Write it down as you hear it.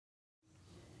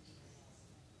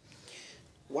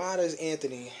Why does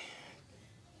Anthony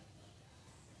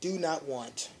do not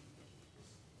want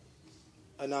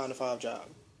a 9 to 5 job?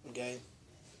 Okay?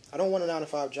 I don't want a 9 to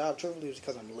 5 job, truthfully, it's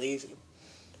because I'm lazy.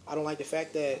 I don't like the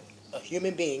fact that a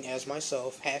human being, as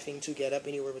myself, having to get up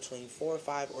anywhere between 4,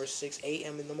 5, or 6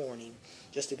 a.m. in the morning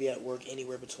just to be at work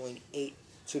anywhere between 8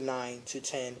 to 9 to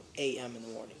 10 a.m. in the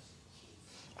morning.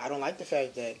 I don't like the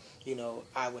fact that,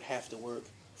 I would have to work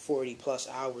 40 plus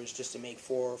hours just to make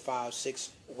 4, 5, 6,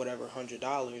 whatever,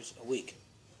 $100 a week.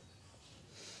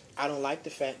 I don't like the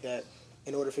fact that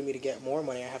in order for me to get more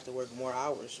money, I have to work more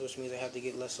hours, which means I have to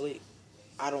get less sleep.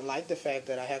 I don't like the fact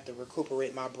that I have to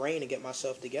recuperate my brain and get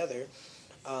myself together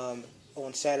on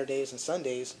Saturdays and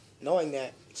Sundays, knowing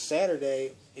that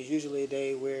Saturday is usually a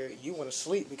day where you want to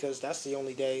sleep because that's the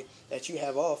only day that you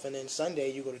have off, and then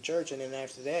Sunday you go to church, and then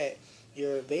after that,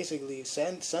 you're basically,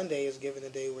 Sunday is given the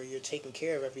day where you're taking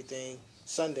care of everything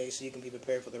Sunday so you can be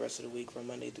prepared for the rest of the week from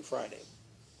Monday through Friday.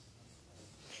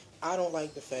 I don't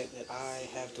like the fact that I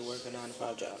have to work a 9 to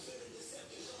 5 job.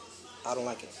 I don't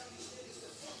like it.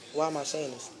 Why am I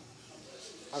saying this?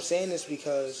 I'm saying this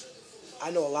because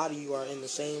I know a lot of you are in the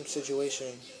same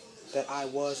situation that I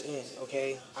was in,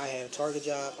 okay? I had a Target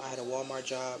job, I had a Walmart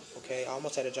job, okay? I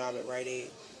almost had a job at Rite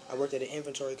Aid. I worked at an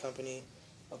inventory company,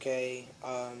 okay?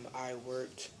 I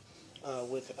worked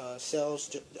with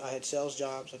sales. I had sales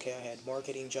jobs, okay? I had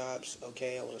marketing jobs,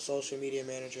 okay? I was a social media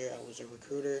manager. I was a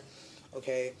recruiter,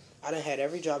 okay? I done had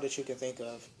every job that you can think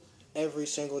of. Every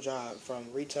single job, from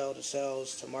retail to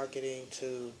sales to marketing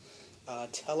to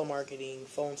telemarketing,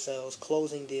 phone sales,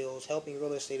 closing deals, helping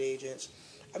real estate agents.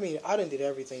 I mean, I done did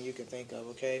everything you can think of,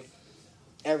 okay?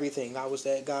 Everything. I was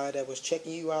that guy that was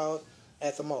checking you out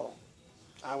at the mall.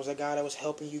 I was that guy that was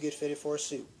helping you get fitted for a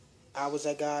suit. I was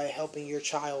that guy helping your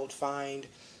child find,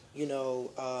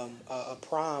 a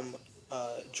prom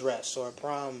dress or a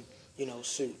prom,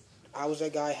 suit. I was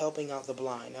that guy helping out the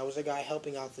blind. I was that guy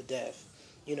helping out the deaf.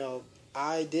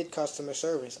 I did customer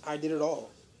service. I did it all.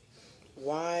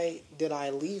 Why did I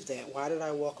leave that? Why did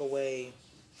I walk away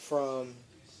from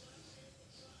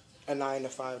a 9 to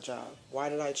 5 job? Why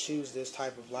did I choose this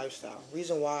type of lifestyle?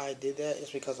 Reason why I did that is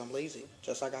because I'm lazy.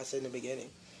 Just like I said in the beginning,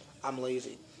 I'm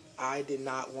lazy. I did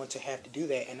not want to have to do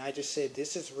that, and I just said,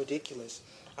 this is ridiculous.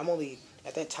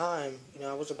 At that time,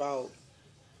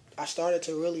 I started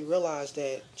to really realize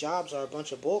that jobs are a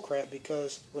bunch of bullcrap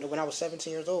because when I was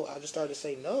 17 years old, I just started to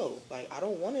say, no, I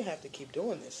don't want to have to keep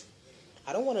doing this.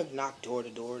 I don't want to knock door to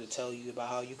door to tell you about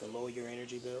how you can lower your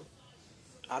energy bill.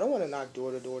 I don't want to knock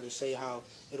door to door to say how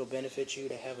it'll benefit you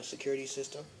to have a security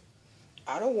system.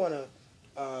 I don't want to,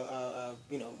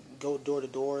 go door to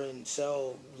door and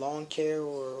sell lawn care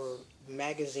or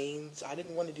magazines. I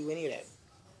didn't want to do any of that.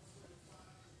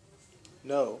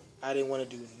 No, I didn't want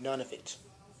to do none of it.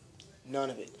 None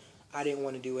of it. I didn't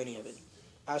want to do any of it.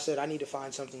 I said I need to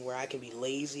find something where I can be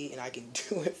lazy and I can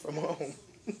do it from home.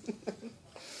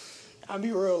 I'll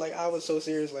be real, I was so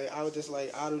serious, I was just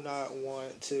I do not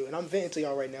want to, and I'm venting to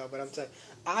y'all right now, but I'm telling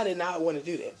I did not want to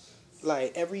do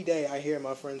that. Every day I hear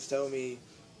my friends tell me,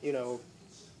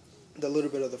 the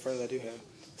little bit of the friends I do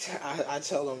have, I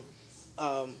tell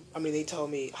them, they tell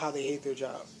me how they hate their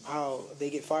job, how they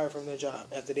get fired from their job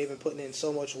after they've been putting in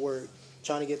so much work,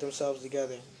 trying to get themselves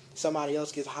together. Somebody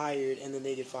else gets hired, and then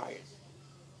they get fired.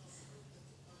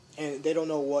 And they don't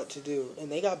know what to do.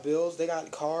 And they got bills, they got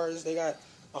cars, they got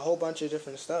a whole bunch of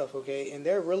different stuff, okay? And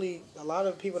they're really, a lot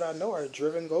of people that I know are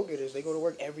driven go-getters. They go to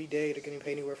work every day. They're getting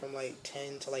paid anywhere from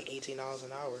 10 to $18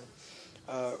 an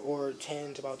hour, or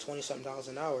 10 to about 20-something dollars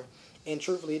an hour. And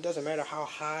truthfully, it doesn't matter how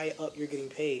high up you're getting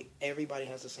paid. Everybody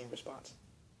has the same response.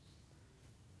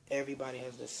 Everybody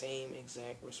has the same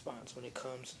exact response when it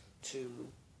comes to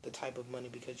the type of money,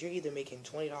 because you're either making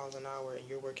 $20 an hour and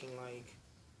you're working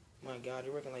my God,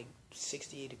 you're working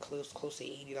 60 to close to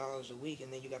 $80 a week,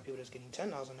 and then you got people that's getting $10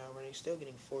 an hour, and they're still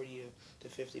getting 40 to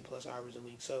 50 plus hours a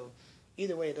week. So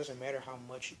either way, it doesn't matter how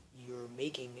much you're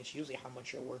making. It's usually how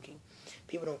much you're working.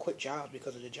 People don't quit jobs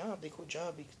because of the job. They quit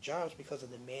jobs because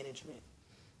of the management.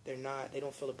 They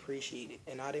don't feel appreciated.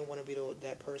 And I didn't want to be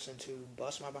that person to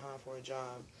bust my behind for a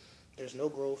job. There's no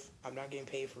growth. I'm not getting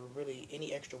paid for really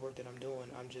any extra work that I'm doing.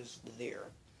 I'm just there.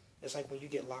 It's like when you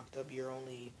get locked up, you're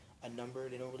only a number.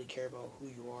 They don't really care about who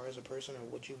you are as a person or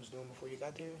what you was doing before you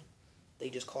got there. They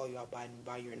just call you out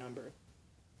by your number.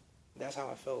 That's how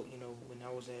I felt, when I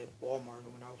was at Walmart,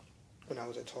 or when I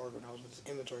was at Target, when I was with this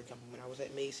inventory company, when I was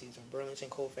at Macy's or Burlington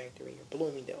Coal Factory or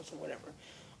Bloomingdale's or whatever.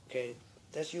 Okay,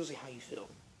 that's usually how you feel.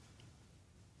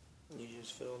 You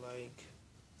just feel like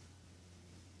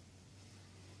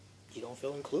you don't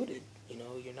feel included. You're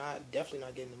definitely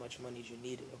not getting as much money as you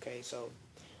needed. Okay, so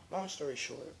long story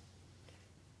short,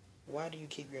 Why do you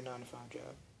keep your 9 to 5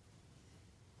 job?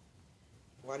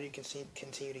 Why do you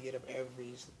continue to get up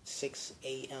every 6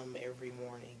 a.m. every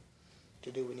morning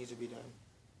to do what needs to be done?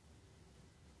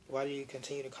 Why do you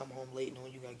continue to come home late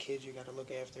knowing you got kids you got to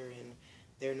look after and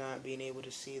they're not being able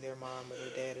to see their mom or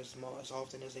their dad as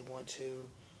often as they want to?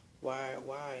 Why?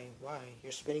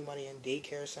 You're spending money in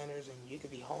daycare centers and you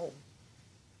could be home,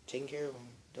 taking care of them,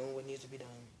 doing what needs to be done.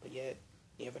 But yet,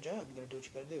 you have a job. You got to do what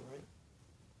you got to do, right?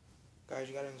 Guys,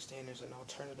 you got to understand there's an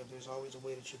alternative. There's always a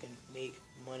way that you can make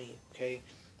money, okay?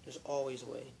 There's always a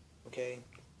way, okay?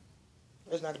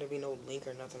 There's not going to be no link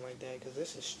or nothing like that because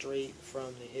this is straight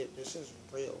from the hip. This is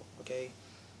real, okay?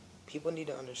 People need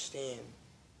to understand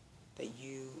that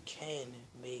you can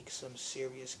make some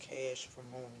serious cash from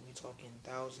home. We talking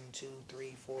 $1,000, $2,000,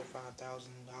 $3,000, $4,000,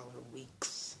 $5,000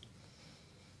 weeks,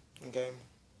 okay?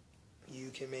 You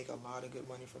can make a lot of good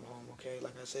money from home, okay?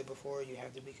 Like I said before, you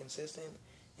have to be consistent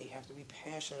and you have to be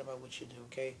passionate about what you do,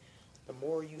 okay? The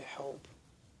more you help,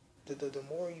 the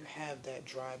more you have that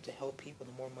drive to help people,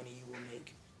 the more money you will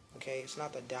make, okay? It's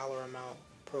not the dollar amount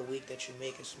per week that you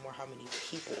make, it's more how many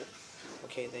people,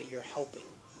 okay, that you're helping,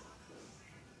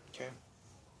 okay?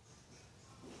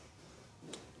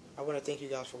 I want to thank you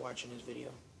guys for watching this video.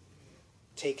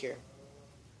 Take care.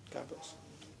 God bless.